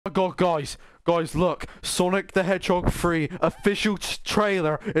Oh my god, guys, look. Sonic the Hedgehog 3 official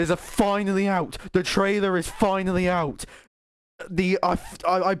trailer is finally out. The trailer is finally out.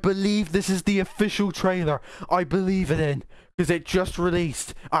 I believe this is the official trailer. I believe it in. Because it just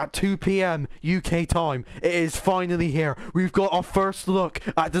released at 2 PM UK time. It is finally here. We've got our first look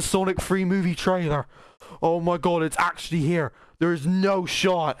at the Sonic 3 movie trailer. Oh my god, it's actually here. There is no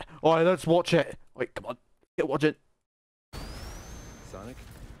shot. Alright, let's watch it. Wait, come on. Get watch it. Sonic,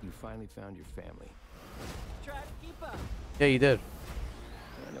 you finally found your family. Try to keep up. Yeah, you did.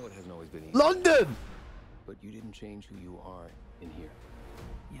 I know it hasn't always been easy. London! But you didn't change who you are in here.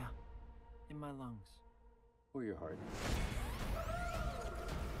 Yeah, in my lungs. Or your heart.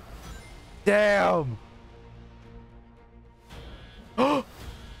 Damn! There's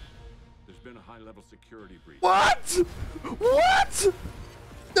been a high-level security breach. What? What?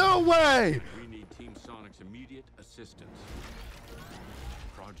 No way! We need Team Sonic's immediate assistance.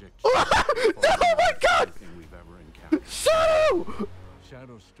 Project Oh my god! everything we've ever encountered. Shadow!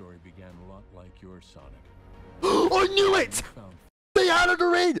 Shadow's story began a lot like your Sonic. I knew it! They added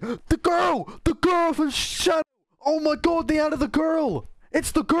her in! The girl from Shadow! Oh my god, they added the girl!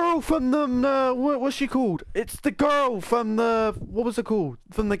 It's the girl from the, what's she called? It's the girl from the, what was it called?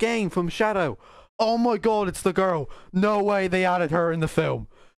 From the game, from Shadow. Oh my god, it's the girl. No way they added her in the film.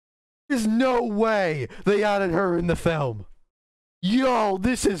 There's no way they added her in the film. Yo,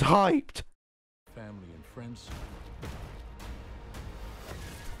 this is hyped. Family and friends.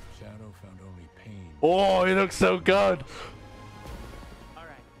 Shadow found only pain. Oh, he looks so good. All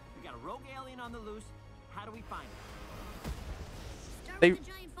right, we got a rogue alien on the loose. How do we find it? They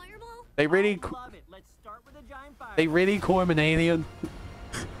Giant fireball? they really Love it. Let's start with a giant fire. they really call him an alien.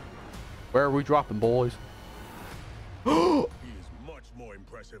 Where are we dropping, boys? He is much more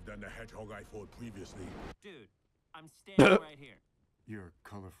impressive than the hedgehog I fought previously. Dude, I'm standing right here. You're a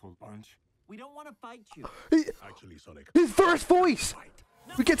colorful bunch. We don't want to fight you. Actually, Sonic. His first voice.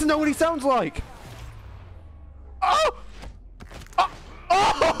 We get to know what he sounds like. Oh!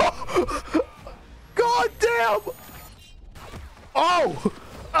 Oh! God damn! Oh!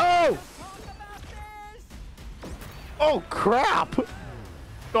 Oh! Oh crap!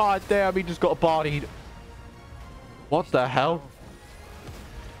 God damn, he just got bodied. What the hell?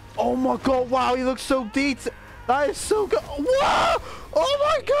 Oh my god, wow, he looks so detailed. That is so good. Wow! Oh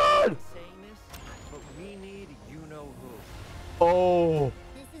my god! Saying this, but we need you know who. Oh.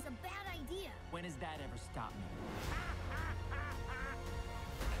 This is a bad idea. When has that ever stopped me?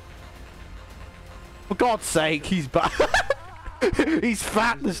 For God's sake, he's back. He's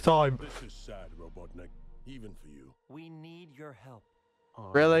fat this time. This is sad, Robotnik. Even for you. We need your help.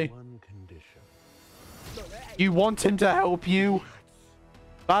 Really? One condition. You want him to help you?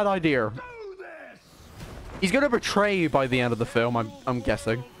 Bad idea. He's gonna betray you by the end of the film, I'm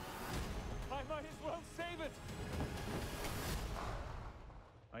guessing. I might as well save it.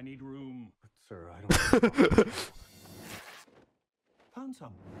 I need room. Sir, I don't. Found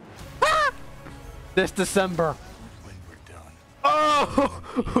some. This December. When we're done.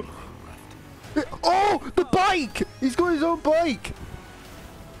 Oh! Oh! The bike! He's got his own bike!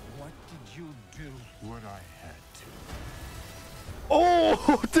 What did you do? What I had to.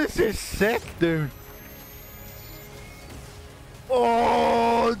 Oh! This is sick, dude!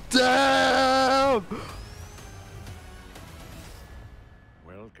 Oh, damn!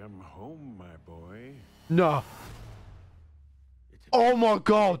 Welcome home, my boy. No. Oh my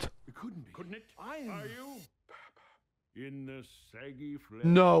god! It couldn't be. Couldn't it? Are you? In the saggy flesh.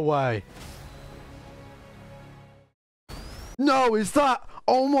 No way. No, is that?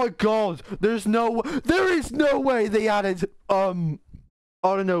 Oh my god! There is no way they added I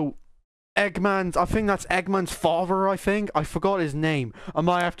don't know, Eggman's. I think that's Eggman's father. I forgot his name. I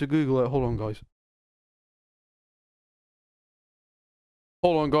might have to Google it. Hold on, guys.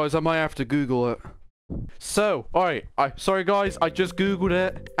 I might have to Google it. So, alright, sorry guys, I just Googled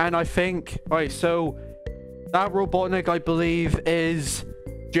it, and I think, alright, so, that Robotnik, I believe, is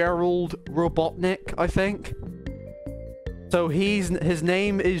Gerald Robotnik, I think. So his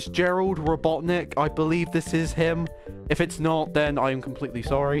name is Gerald Robotnik. I believe this is him. If it's not, then I am completely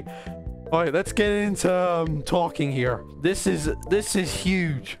sorry. Alright, let's get into talking here. This is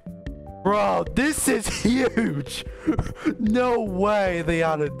huge. Bro, this is huge. No way they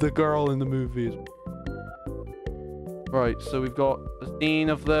added the girl in the movies. Right, so we've got a scene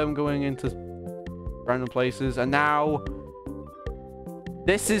of them going into random places, and now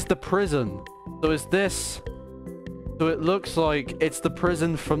this is the prison. So is this? So it looks like it's the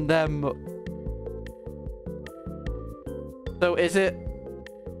prison from them. So is it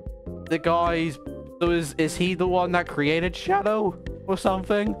the guys? So is he the one that created Shadow? or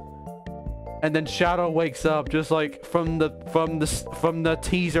something. And then Shadow wakes up just like from the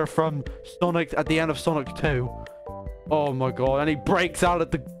teaser from Sonic at the end of Sonic 2. Oh my god! And he breaks out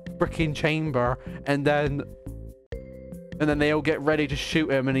of the freaking chamber, and then they all get ready to shoot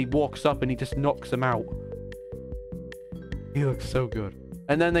him, and he walks up and he just knocks him out. He looks so good.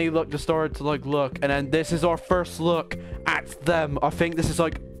 And then they start to look, and then this is our first look at them. I think this is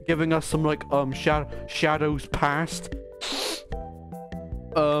like giving us some like Shadow's past.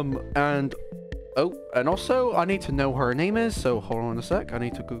 And also I need to know her name is, so hold on a sec. I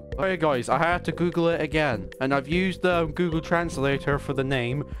need to Google. Okay guys, I had to Google it again, and I've used the Google Translator for the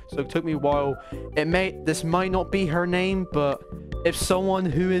name, so it took me a while. This might not be her name, but if someone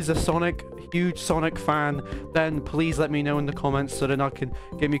who is a huge Sonic fan, then please let me know in the comments so then I can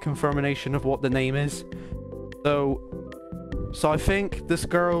give me confirmation of what the name is. So I think this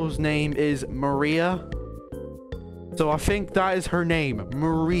girl's name is Maria. So I think that is her name,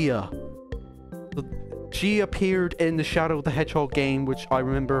 Maria. She appeared in the Shadow the Hedgehog game, which I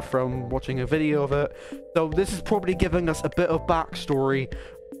remember from watching a video of it. So this is probably giving us a bit of backstory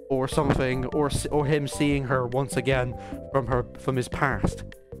or something, or him seeing her once again from his past.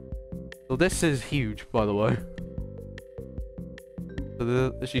 So this is huge, by the way.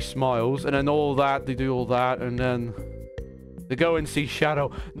 So she smiles, and then all that, they do all that, and then they go and see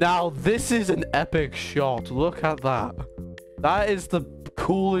Shadow. Now this is an epic shot. Look at that. That is the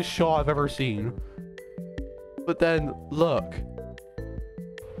coolest shot I've ever seen. But then, look.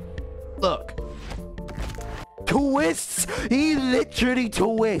 Twists! He literally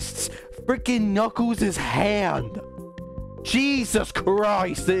twists freaking Knuckles' hand. Jesus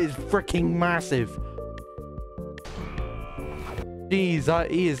Christ, it is freaking massive. Jeez,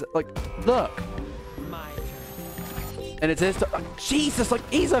 he is, like, look. And it says, Jesus, like,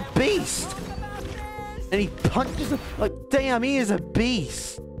 he's a beast. And he punches him, like, damn, he is a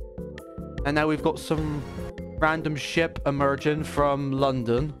beast. And now we've got some random ship emerging from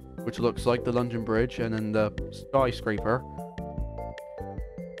London, which looks like the London Bridge, and then the skyscraper,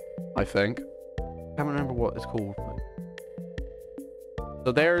 I think. I can't remember what it's called.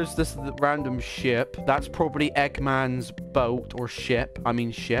 So there's this random ship. That's probably Eggman's boat, or ship. I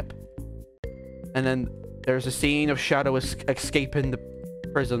mean ship. And then there's a scene of Shadow escaping the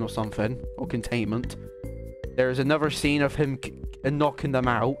prison or something, or containment. There's another scene of him knocking them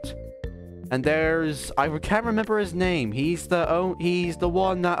out. And there's, I can't remember his name. He's the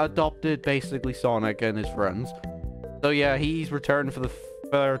one that adopted basically Sonic and his friends. So yeah, he's returned for the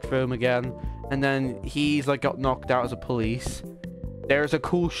third film again. And then he's like got knocked out as a police. There's a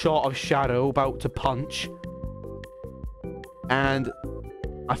cool shot of Shadow about to punch. And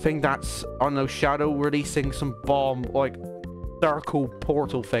I think that's, I don't know, Shadow releasing some bomb, like circle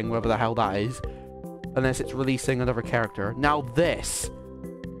portal thing, whatever the hell that is. Unless it's releasing another character. Now this.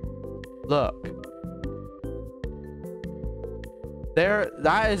 Look. There,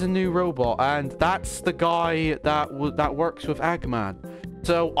 that is a new robot, and that's the guy that works with Eggman.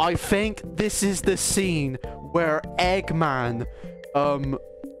 So I think this is the scene where Eggman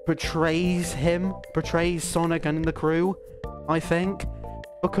betrays Sonic and the crew, I think.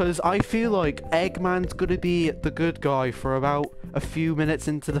 Because I feel like Eggman's gonna be the good guy for about a few minutes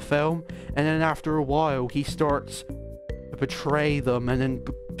into the film, and then after a while he starts to betray them and then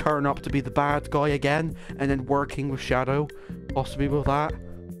turn up to be the bad guy again, and then working with Shadow, possibly with that.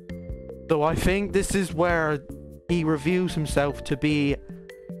 So I think this is where he reveals himself to be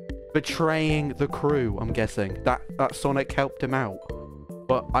betraying the crew, I'm guessing. That Sonic helped him out.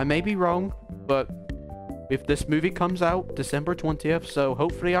 But I may be wrong, but if this movie comes out December 20th, so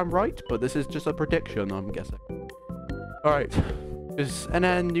hopefully I'm right, but this is just a prediction, I'm guessing. Alright, and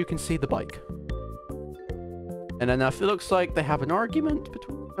then you can see the bike. And then it looks like they have an argument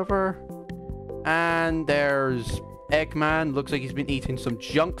between each other. And there's Eggman. Looks like he's been eating some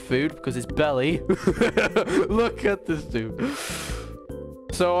junk food because his belly. Look at this dude.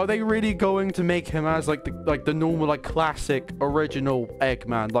 So are they really going to make him as like the normal, like classic original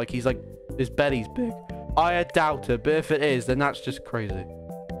Eggman? Like he's like, his belly's big. I doubt it, but if it is, then that's just crazy.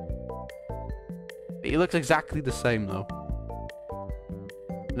 He looks exactly the same though.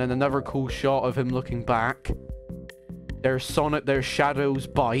 And then another cool shot of him looking back. There's Shadow's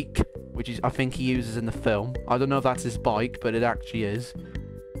bike, which is, I think he uses in the film. I don't know if that's his bike, but it actually is.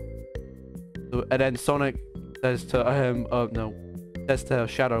 So, and then Sonic says to him, says to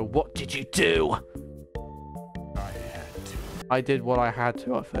Shadow, "What did you do?" I had to. I did what I had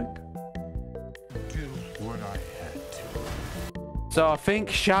to, I think. Do what I had to. So I think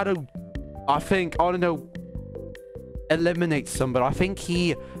Shadow, I don't know, eliminates some, but I think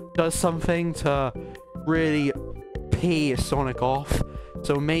he does something to really pee Sonic off,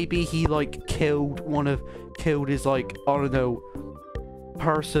 So maybe he like killed his like, I don't know,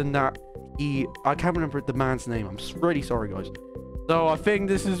 person that I can't remember the man's name. I'm really sorry, guys. So I think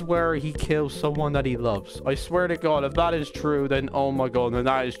this is where he kills someone that he loves. I swear to God, if that is true, then oh my God, then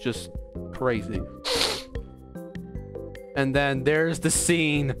that is just crazy. And then there's the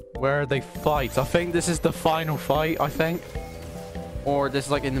scene where they fight. I think this is the final fight, I think. Or this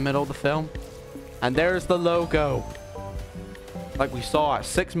is like in the middle of the film. And there's the logo. Like we saw it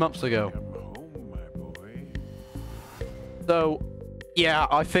 6 months ago. Come home, my boy. So, yeah,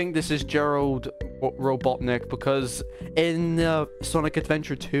 I think this is Gerald Robotnik, because in the Sonic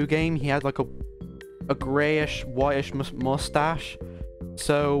Adventure 2 game, he had like a grayish, whitish mustache.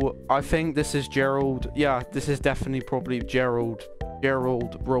 So, I think this is Gerald. Yeah, this is definitely probably Gerald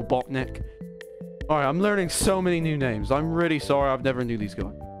Robotnik. Alright, I'm learning so many new names. I'm really sorry, I've never knew these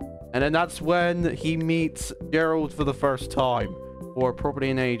guys. And then that's when he meets Gerald for the first time, or probably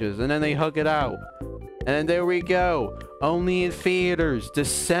in ages. And then they hug it out. And then there we go. Only in theaters,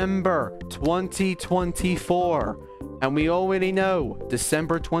 December 2024. And we already know,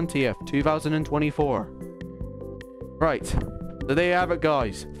 December 20th, 2024. Right. So there you have it,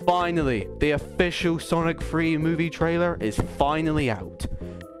 guys. Finally, the official Sonic 3 movie trailer is finally out.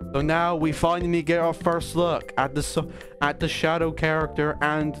 So now we finally get our first look at the Shadow character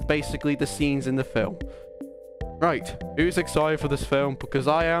and basically the scenes in the film. Right. Who's excited for this film? Because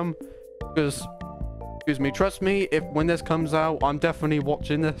I am. Because... excuse me, trust me, when this comes out, I'm definitely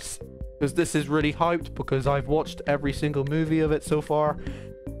watching this, because this is really hyped, because I've watched every single movie of it so far,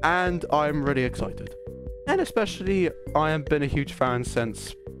 and I'm really excited. And especially, I have been a huge fan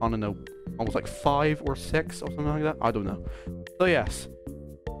since, I don't know, almost like 5 or 6 or something like that, I don't know. So yes,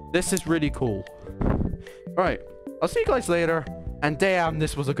 this is really cool. Alright, I'll see you guys later, and damn,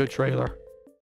 this was a good trailer.